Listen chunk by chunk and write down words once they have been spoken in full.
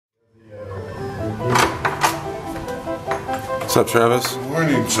What's up, Travis? Good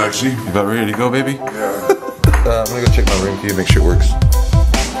morning, sexy. You about ready to go, baby? Yeah. I'm gonna go check my ring for you, make sure it works.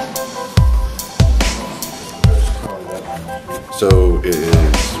 So it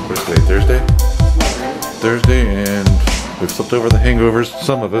is, what is today, Thursday? Thursday, and we've slipped over the hangovers.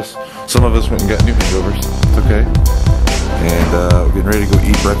 Some of us went and got new hangovers. It's okay. And we're getting ready to go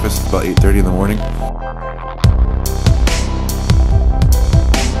eat breakfast. It's about 8:30 in the morning.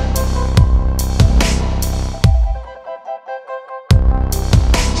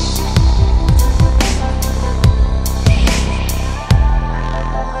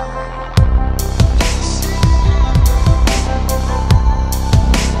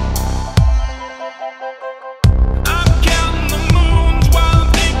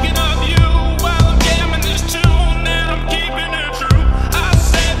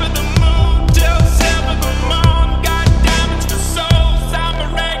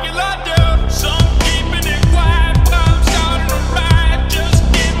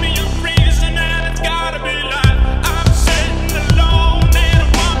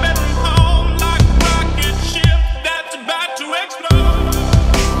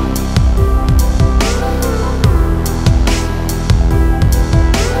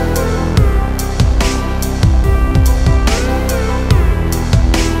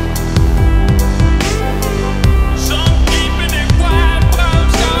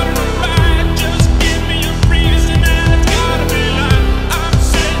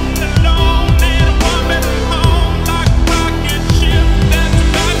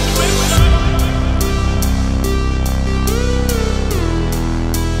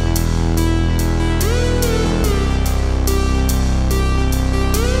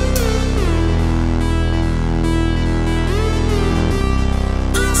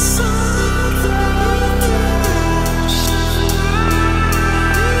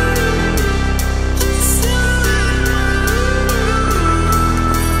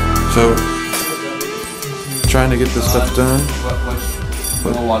 So, trying to get this stuff done.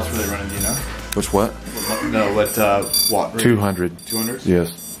 What watts were they running, do you know? Which what? No, what watt? 200. 200?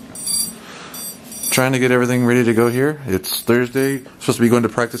 Yes. Trying to get everything ready to go here. It's Thursday. Supposed to be going to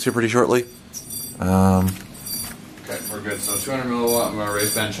practice here pretty shortly. Okay, we're good. So 200 milliwatt, I'm going to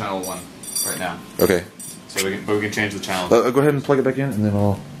raise band channel 1 right now. Okay. So we can change the channel. Go ahead and plug it back in, and then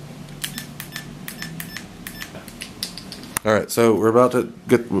I'll... Alright, so we're about to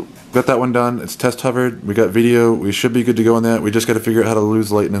get that one done. It's test hovered. We got video. We should be good to go on that. We just got to figure out how to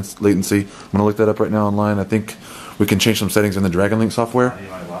lose latency. I'm going to look that up right now online. I think we can change some settings in the Dragon Link software.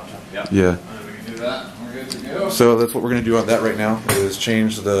 Yeah. We can do that. We're good to go. So that's what we're going to do on that right now, is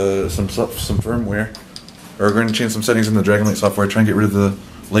change some firmware. Or we're going to change some settings in the Dragon Link software, try and get rid of the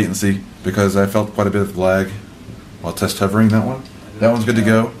latency, because I felt quite a bit of lag while test hovering that one. That one's good to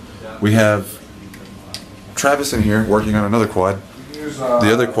go. We have Travis in here working on another quad. The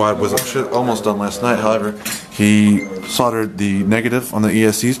other quad was almost done last night. However, he soldered the negative on the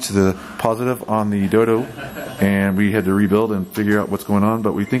ESCs to the positive on the Dodo, and we had to rebuild and figure out what's going on,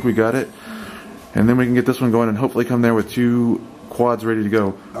 but we think we got it. And then we can get this one going and hopefully come there with 2 quads ready to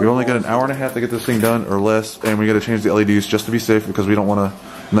go. We only got an hour and a half to get this thing done, or less, and we got to change the LEDs just to be safe, because we don't want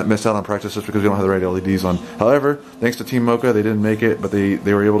to miss out on practice just because we don't have the right LEDs on. However, thanks to Team Mocha, they didn't make it, but they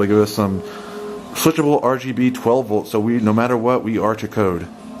were able to give us some switchable RGB 12 volts, so we, no matter what, we are to code.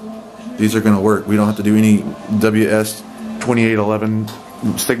 These are going to work. We don't have to do any WS2811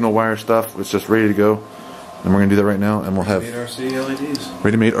 signal wire stuff. It's just ready to go, and we're going to do that right now, and we'll have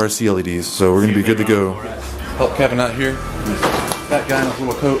ready-made RC LEDs, so we're going to be good to go. Help Kevin out here. That guy in his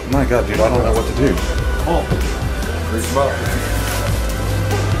little coat. My God, dude, I don't know what to do. Oh. Reach him up.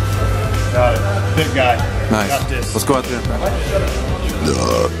 Got it. Big guy. Nice. Got this. Let's go out there.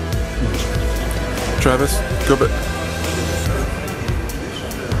 Travis, go back.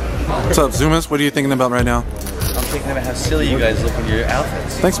 What's up, Zoomas? What are you thinking about right now? I'm thinking about how silly you guys look in your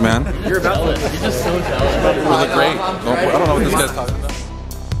outfits. Thanks, man. You're about it. You're just so jealous. We look great. I don't know what this guy's talking about.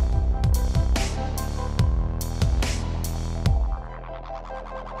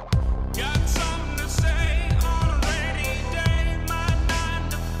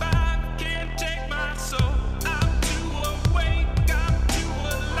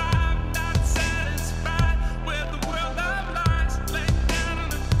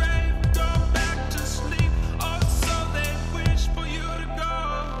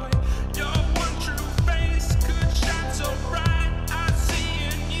 Your one true face could shine so bright. I see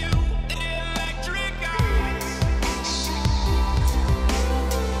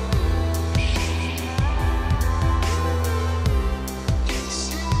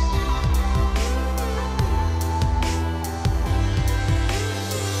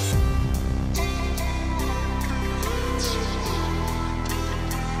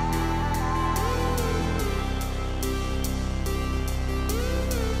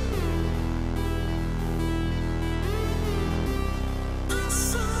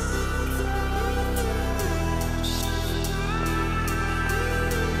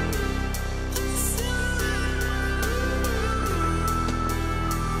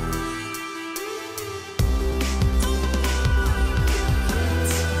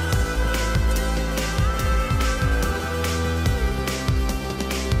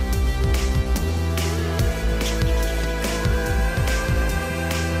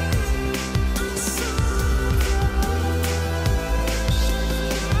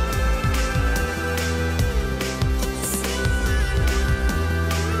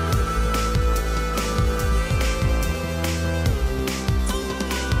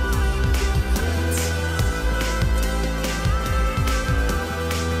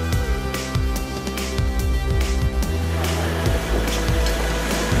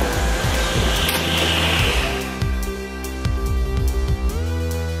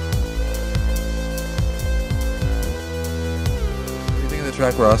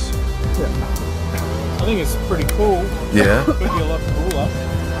track, Ross? I think it's pretty cool. Yeah. Could be a lot cooler.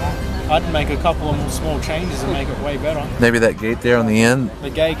 I'd make a couple of small changes and make it way better. Maybe that gate there on the end. The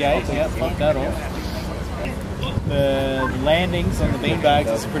gate, yeah, fuck that off. The landings on the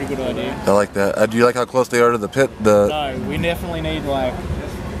beanbags is a pretty good idea. I like that. Do you like how close they are to the pit? No, we definitely need like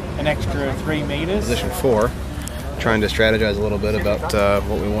an extra 3 meters. Position 4. Trying to strategize a little bit about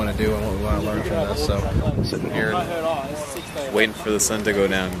what we want to do and what we want to learn from this. So sitting here Waiting for the sun to go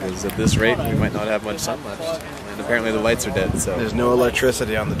down, because at this rate we might not have much sun left. And apparently the lights are dead, so... There's no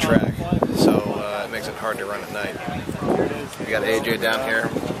electricity on the track, so it makes it hard to run at night. We got AJ down here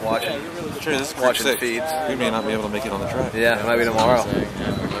watching feeds. We may not be able to make it on the track. Yeah, it might be tomorrow. Yeah,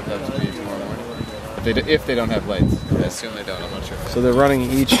 we might have to be tomorrow morning. If they don't have lights. I assume they don't, I'm not sure. So they're running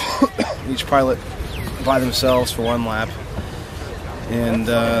each pilot by themselves for 1 lap, and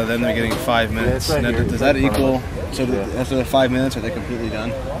then they're getting 5 minutes. Now, does that equal? So after the 5 minutes, are they completely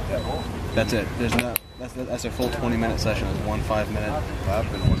done? That's it. There's not. That's a full 20-minute session. It's 1 5-minute lap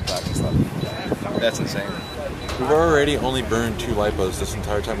and 1 practice lap. That's insane. We've already only burned 2 lipos this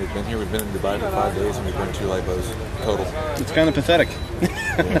entire time we've been here. We've been in Dubai for 5 days and we've burned 2 lipos total. It's kind of pathetic.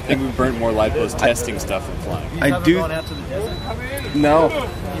 I think we've burnt more lipos testing stuff than flying. I do. Gone out to the desert? No.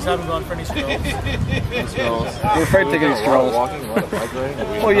 You haven't gone for any strolls? We're afraid to take any strolls.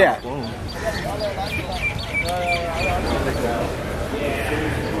 Oh yeah.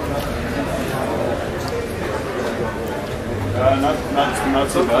 Not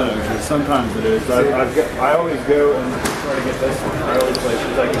so bad actually. Sometimes it is. I always go and try to get this one. I always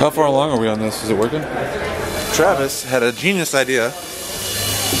like. How far along are we on this? Is it working? Travis had a genius idea.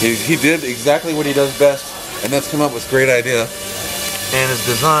 He did exactly what he does best, and that's come up with great idea. And has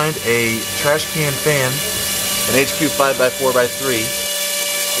designed a trash can fan, an HQ 5x4x3,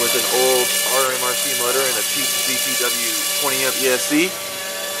 with an old RMRC motor and a cheap DCW 20 amp ESC.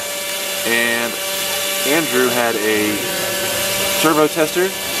 And Andrew had a servo tester.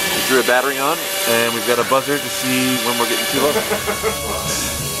 We drew a battery on, and we've got a buzzer to see when we're getting too low.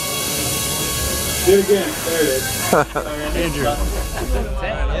 Do it again. There it is.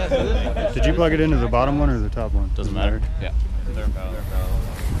 Andrew, did you plug it into the bottom one or the top one? Doesn't matter. Yeah. They're in parallel.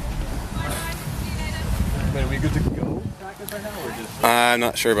 Wait, are we good to go right now, or just... I'm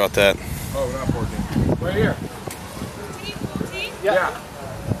not sure about that. Oh, we're not 14. Right here. Yeah.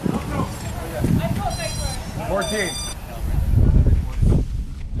 14.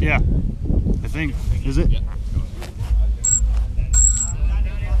 Yeah, I think. Is it? Yeah.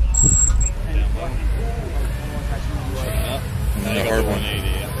 And the hard one.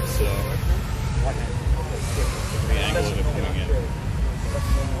 So the angle of putting it.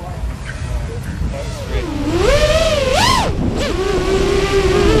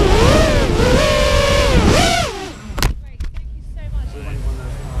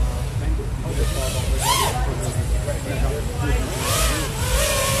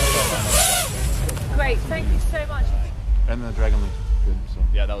 Great, thank you so much. And the Dragon Link, good. So.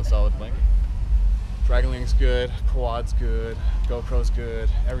 Yeah, that was solid link. Dragon Link's good, quad's good, GoPro's good,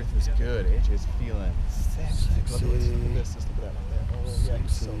 everything's good. AJ's feeling sexy. Look at this, just look at that right there. Oh yeah,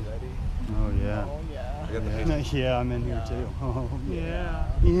 he's so ready. Oh yeah. Oh yeah. I got the face. Yeah, I'm in here too. Oh yeah.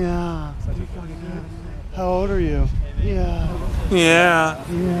 Yeah. How old are you? Yeah. Yeah.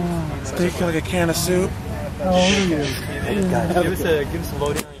 Yeah. Steak like a can of soup. How old are you? Give us a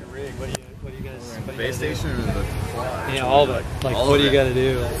loading on your rig. What do you guys? Base station or the quad? Yeah, all of it. Like, what do you got to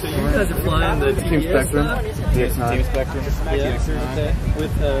do? So you guys are flying the Team Spectrum. Team Spectrum. Yeah.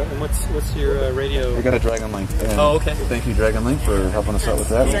 With what's your radio? We got a Dragon Link. Oh, okay. Thank you, Dragon Link, for helping us out with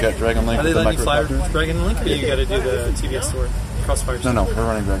that. We got Dragon Link Are they with the letting you fly microcopter. Dragon Link, or you got to do the TBS store? Crossfire. No, we're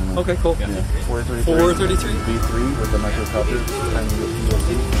running Dragon Link. Okay, cool. Yeah. 433. 433. V3 with the microcopter. Tiny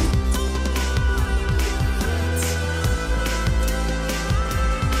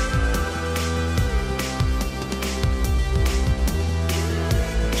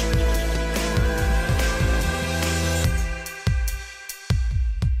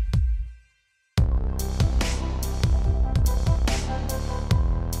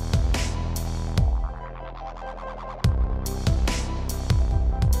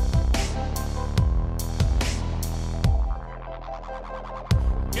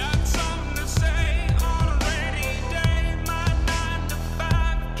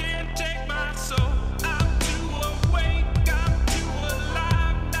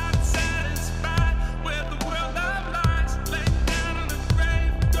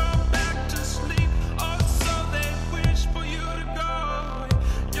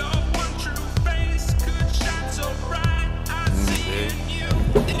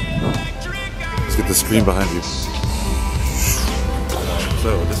Let's get the screen behind you.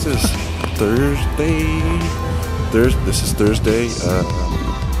 So this is Thursday. This is Thursday.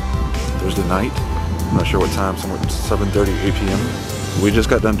 Thursday night. I'm not sure what time. Somewhere 7:30, 8 p.m. We just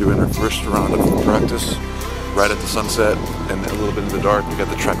got done doing our first round of practice. Right at the sunset and a little bit in the dark. We got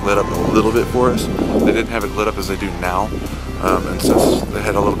the track lit up a little bit for us. They didn't have it lit up as they do now, and since they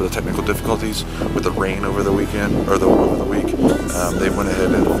had a little bit of technical difficulties with the rain over the weekend or over the week, they went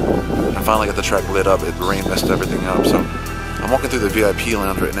ahead and finally got the track lit up. The rain messed everything up. So I'm walking through the VIP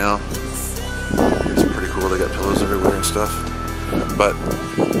lounge right now. It's pretty cool. They got pillows everywhere and stuff. But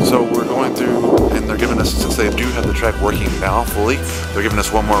so we're going through, and they're giving us, since they do have the track working now fully, they're giving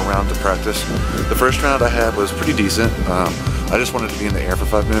us one more round to practice. The first round I had was pretty decent. I just wanted to be in the air for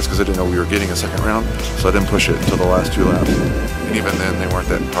 5 minutes because I didn't know we were getting a second round, so I didn't push it until the last 2 laps. And even then, they weren't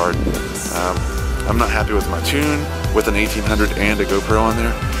that hard. I'm not happy with my tune with an 1800 and a GoPro on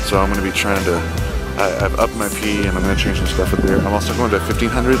there, so I'm going to be trying to. I've upped my P and I'm going to change some stuff with there. I'm also going to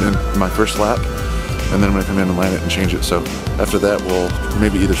 1500 in my first lap. And then I'm going to come in and land it and change it. So after that, we'll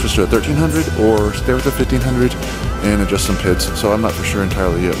maybe either switch to a 1300 or stay with the 1500 and adjust some pits. So I'm not for sure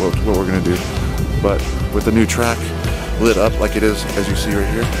entirely yet what we're going to do. But with the new track lit up like it is, as you see right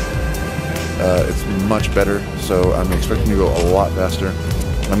here, it's much better. So I'm expecting to go a lot faster.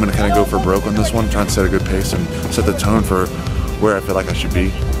 I'm going to kind of go for broke on this one, try and set a good pace and set the tone for where I feel like I should be.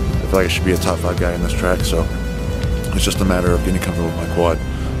 I feel like I should be a top 5 guy in this track. So it's just a matter of getting comfortable with my quad.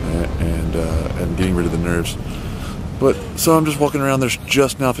 And getting rid of the nerves. But so I'm just walking around. There's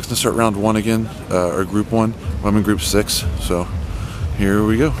just now fixing to start round 1 again, or group 1. I'm in group 6, so here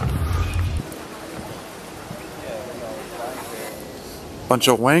we go. Bunch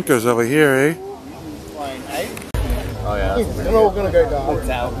of wankers over here, eh? Oh yeah. We're all gonna go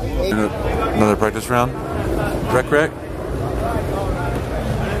down. Another practice round. Rec.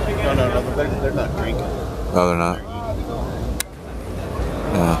 No, they're not drinking. Oh, they're not.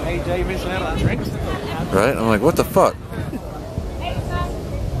 Hey Jay, you missing out on drinks? Right? I'm like, what the fuck?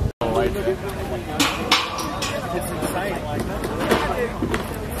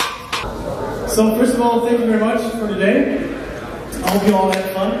 So first of all, thank you very much for today. I hope you all had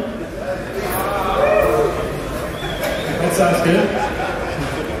fun. That sounds good.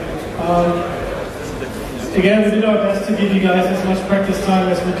 Again, we did our best to give you guys as much practice time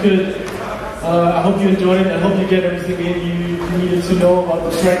as we could. I hope you enjoyed it. I hope you get everything you needed to know about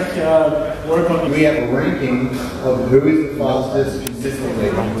the track, work on it. We have a ranking of who is the fastest consistently.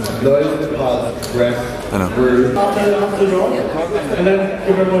 Those are the fastest progress through. After the draw, and then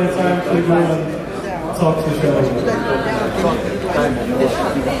give everyone time to go and talk to each other.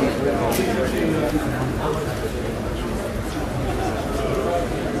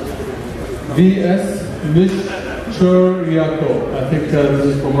 VS Michuriako. I think this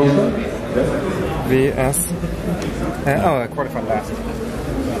is from Russia. VS. Oh, qualified last.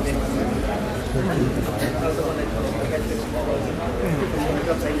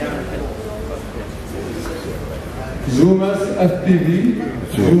 Zumas FPV.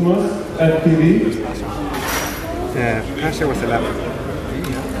 Zumas FPV. Actually, was 11.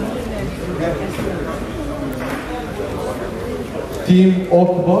 Team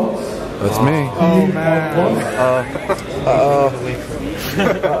Autobots. That's me. Oh man.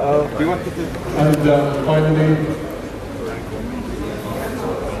 And finally,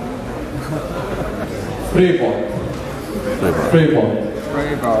 Freibot.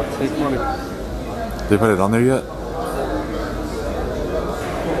 They put it on there yet?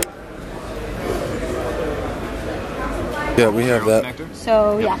 Yeah, we have that.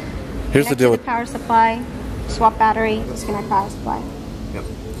 So yeah. Here's the deal with power supply, swap battery, disconnect power supply. Yep.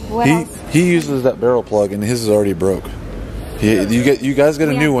 What else? He uses that barrel plug and his is already broke. You guys get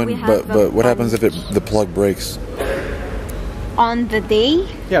a new one, but what happens if the plug breaks? On the day?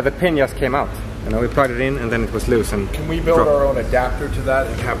 Yeah, the pin just came out. You know, we plugged it in and then it was loose and Can we build our own adapter to that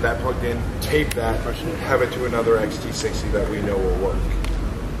and have that plugged in, tape that, have it to another XT60 that we know will work?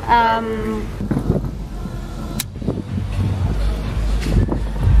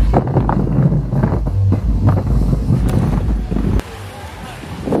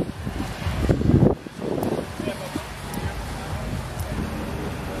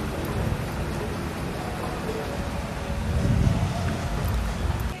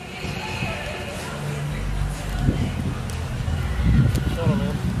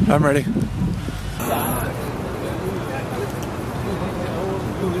 I'm ready.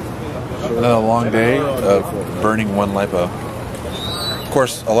 Another long day of burning 1 lipo. Of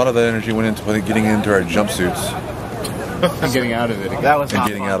course, a lot of that energy went into getting into our jumpsuits. And getting out of it. That was and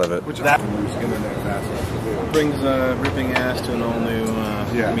getting out of it. Which is that internet fast. brings ripping ass to an all new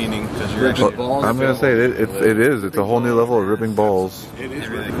meaning because you're actually I'm gonna say it is. It's a whole new level of ripping balls. It is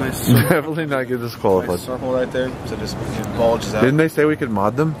really Definitely not get disqualified. Circle right there, so just it bulges out. Didn't they say we could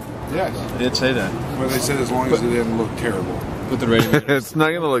mod them? Yes. They did say that. Well, they said as long as it didn't look terrible. Put the rating. It's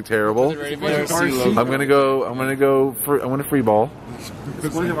not gonna look terrible. I'm gonna go free ball.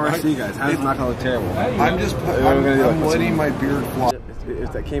 It's one of RC guys. How's it not gonna look terrible? I'm letting my beard fly.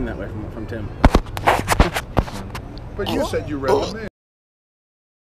 If that came that way from Tim. But you said you read the mail.